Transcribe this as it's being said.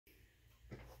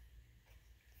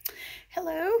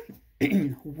Hello,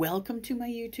 welcome to my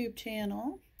YouTube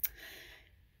channel.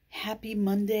 Happy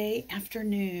Monday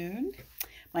afternoon.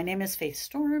 My name is Faith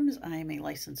Storms. I'm a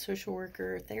licensed social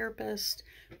worker, therapist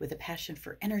with a passion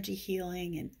for energy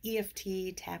healing and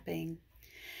EFT tapping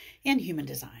and human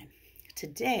design.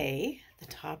 Today, the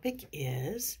topic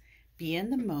is be in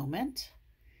the moment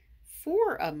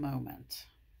for a moment.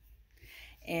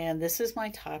 And this is my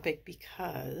topic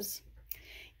because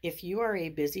if you are a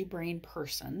busy brain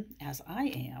person, as I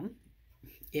am,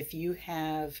 if you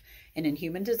have, and in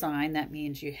human design, that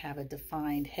means you have a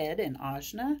defined head and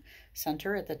ajna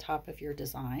center at the top of your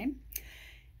design,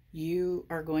 you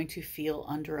are going to feel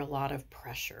under a lot of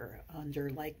pressure, under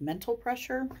like mental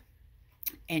pressure,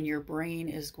 and your brain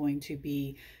is going to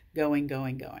be going.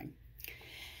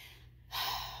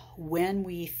 When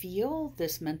we feel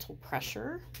this mental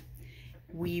pressure,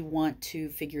 we want to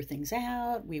figure things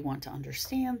out. We want to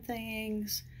understand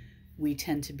things. We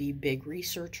tend to be big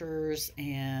researchers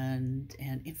and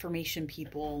information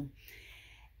people.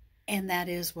 And that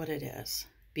is what it is.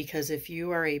 Because if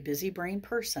you are a busy brain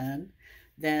person,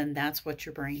 then that's what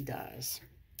your brain does.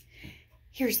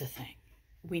 Here's the thing.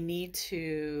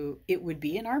 It would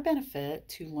be in our benefit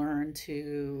to learn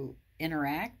to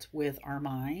interact with our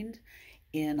mind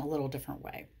in a little different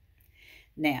way.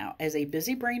 Now, as a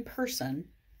busy brain person,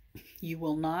 you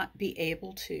will not be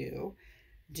able to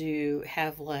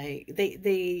have like,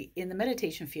 they in the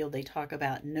meditation field, they talk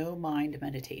about no mind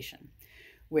meditation,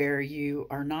 where you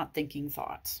are not thinking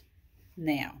thoughts.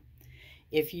 Now,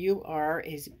 if you are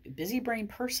a busy brain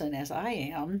person, as I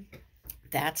am,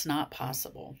 that's not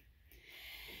possible.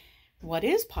 What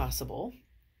is possible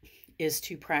is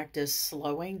to practice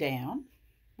slowing down.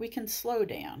 We can slow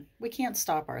down. We can't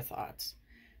stop our thoughts.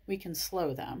 We can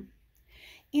slow them,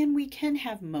 and we can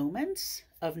have moments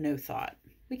of no thought.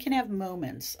 We can have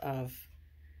moments of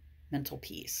mental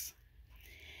peace.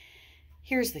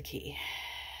 Here's the key,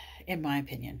 in my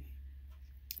opinion.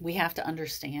 We have to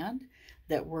understand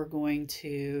that we're going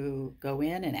to go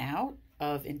in and out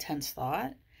of intense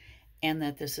thought, and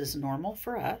that this is normal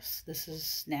for us. This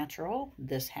is natural.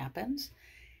 This happens.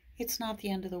 It's not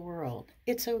the end of the world.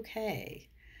 It's okay.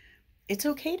 It's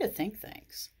okay to think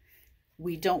things.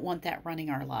 We don't want that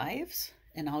running our lives,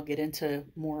 and I'll get into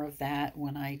more of that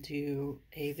when I do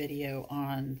a video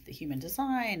on the human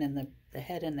design and the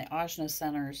head and the ajna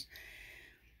centers.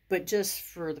 But just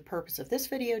for the purpose of this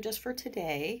video, just for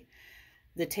today,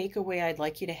 the takeaway I'd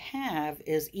like you to have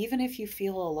is, even if you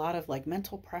feel a lot of like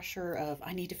mental pressure of,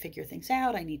 I need to figure things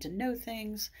out, I need to know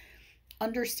things,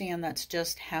 understand that's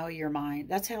just how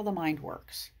that's how the mind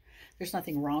works. There's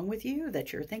nothing wrong with you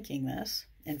that you're thinking this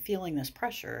and feeling this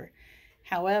pressure.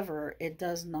 However, it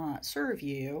does not serve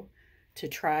you to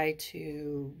try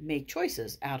to make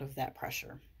choices out of that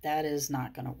pressure. That is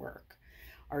not going to work.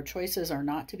 Our choices are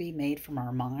not to be made from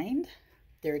our mind.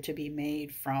 They're to be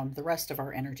made from the rest of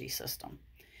our energy system.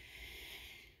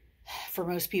 For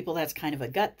most people, that's kind of a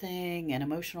gut thing, an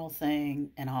emotional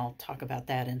thing, and I'll talk about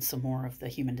that in some more of the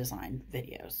human design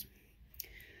videos.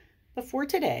 But for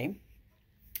today,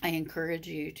 I encourage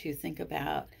you to think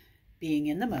about being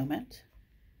in the moment,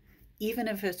 even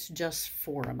if it's just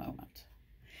for a moment.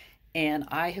 And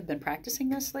I have been practicing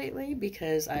this lately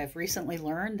because I've recently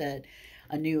learned that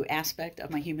a new aspect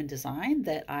of my human design,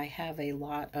 that I have a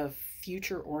lot of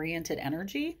future-oriented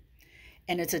energy,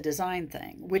 and it's a design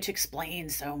thing, which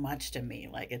explains so much to me.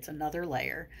 Like, it's another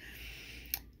layer.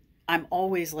 I'm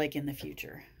always like in the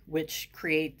future, which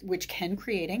can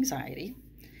create anxiety.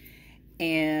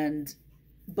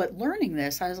 But learning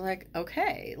this, I was like,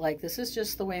 okay, like this is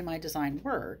just the way my design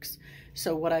works.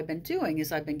 So what I've been doing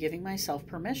is I've been giving myself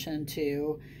permission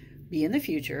to be in the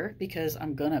future, because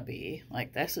I'm gonna be,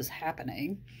 like, this is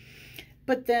happening.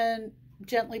 But then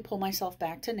gently pull myself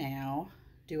back to now,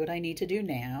 do what I need to do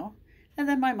now, and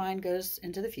then my mind goes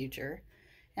into the future,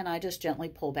 and I just gently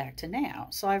pull back to now.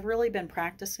 So I've really been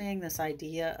practicing this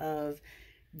idea of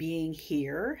being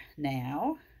here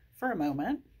now for a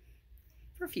moment,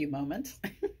 for a few moments,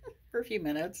 for a few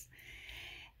minutes.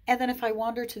 And then if I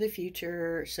wander to the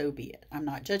future, so be it. I'm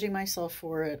not judging myself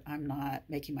for it. I'm not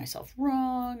making myself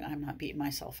wrong. I'm not beating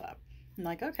myself up. I'm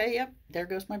like, okay, yep, there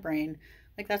goes my brain.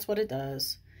 Like, that's what it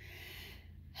does.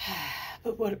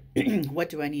 But what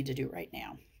do I need to do right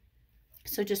now?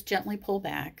 So just gently pull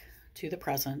back to the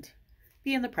present.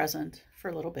 Be in the present for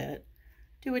a little bit.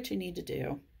 Do what you need to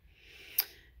do.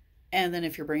 And then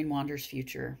if your brain wanders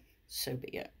future, so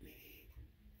be it.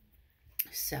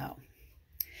 So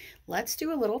let's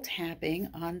do a little tapping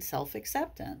on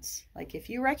self-acceptance. Like, if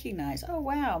you recognize, oh,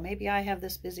 wow, maybe I have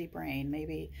this busy brain.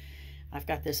 Maybe I've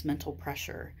got this mental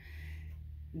pressure.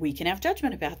 we can have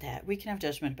judgment about that. We can have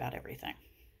judgment about everything.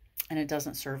 And it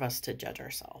doesn't serve us to judge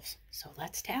ourselves. So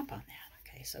let's tap on that.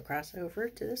 Okay, so cross over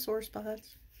to the sore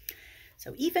spots.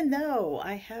 So even though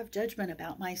I have judgment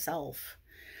about myself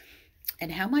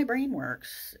and how my brain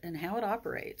works and how it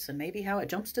operates and maybe how it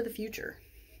jumps to the future,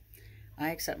 I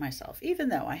accept myself. Even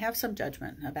though I have some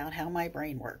judgment about how my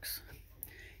brain works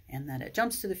and that it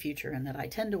jumps to the future and that I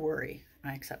tend to worry,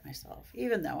 I accept myself.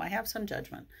 Even though I have some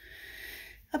judgment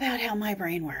about how my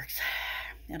brain works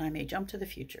and I may jump to the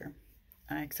future,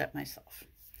 I accept myself.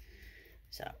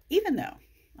 So even though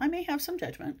I may have some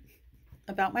judgment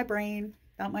about my brain,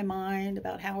 about my mind,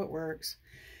 about how it works,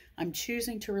 I'm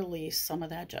choosing to release some of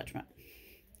that judgment.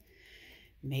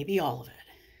 Maybe all of it,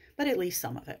 but at least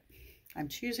some of it. I'm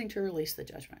choosing to release the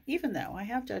judgment, even though I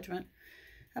have judgment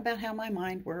about how my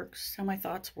mind works, how my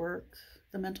thoughts work,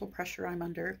 the mental pressure I'm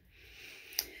under.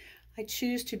 I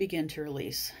choose to begin to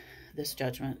release this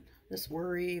judgment, this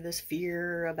worry, this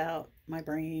fear about my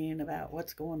brain, about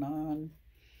what's going on,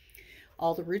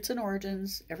 all the roots and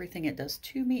origins, everything it does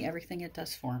to me, everything it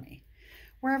does for me,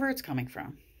 wherever it's coming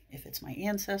from. If it's my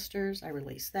ancestors, I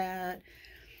release that.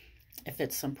 If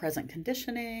it's some present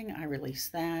conditioning, I release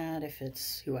that. If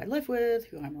it's who I live with,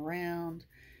 who I'm around,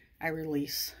 I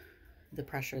release the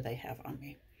pressure they have on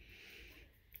me.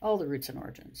 All the roots and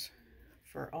origins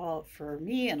for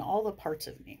me and all the parts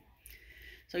of me.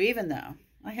 So even though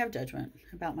I have judgment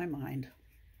about my mind,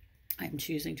 I'm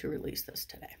choosing to release this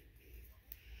today.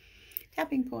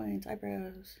 Tapping points,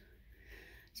 eyebrows,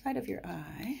 side of your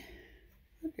eye,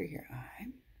 under your eye,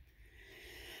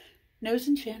 nose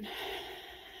and chin.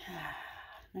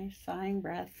 Nice sighing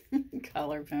breath.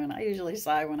 Collarbone. I usually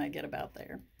sigh when I get about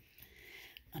there.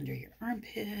 Under your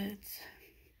armpits,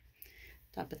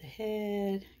 top of the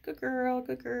head. Good girl,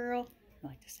 good girl. I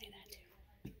like to say that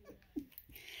too.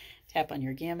 Tap on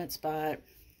your gamut spot,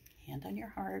 hand on your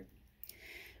heart.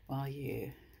 While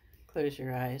you close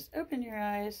your eyes, open your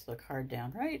eyes, look hard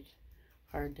down right,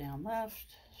 hard down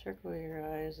left. Circle your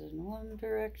eyes in one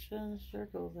direction,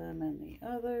 circle them in the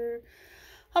other.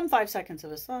 Hum 5 seconds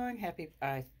of a song.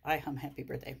 I hum happy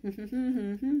birthday.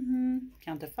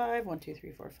 Count to 5. 1, 2,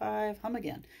 3, 4, 5. Hum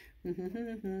again.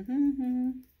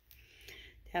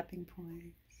 Tapping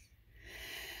points.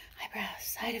 Eyebrows,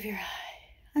 side of your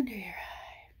eye, under your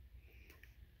eye.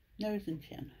 Nose and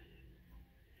chin.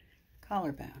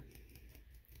 Collarbone.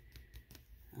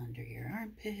 Under your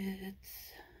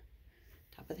armpits.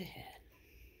 Top of the head.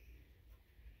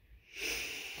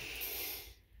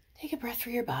 Take a breath for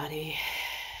your body.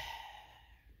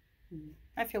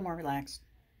 I feel more relaxed.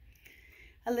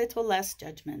 A little less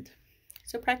judgment.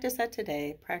 So practice that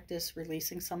today. Practice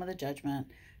releasing some of the judgment,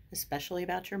 especially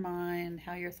about your mind,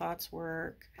 how your thoughts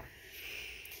work.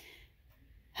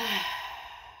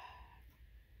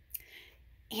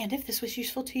 And if this was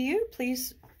useful to you,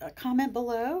 please comment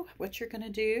below what you're going to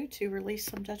do to release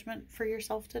some judgment for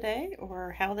yourself today,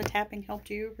 or how the tapping helped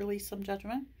you release some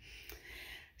judgment.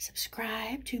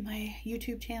 Subscribe to my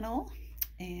YouTube channel.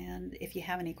 And if you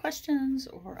have any questions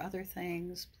or other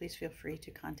things, please feel free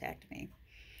to contact me.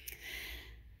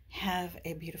 Have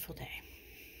a beautiful day.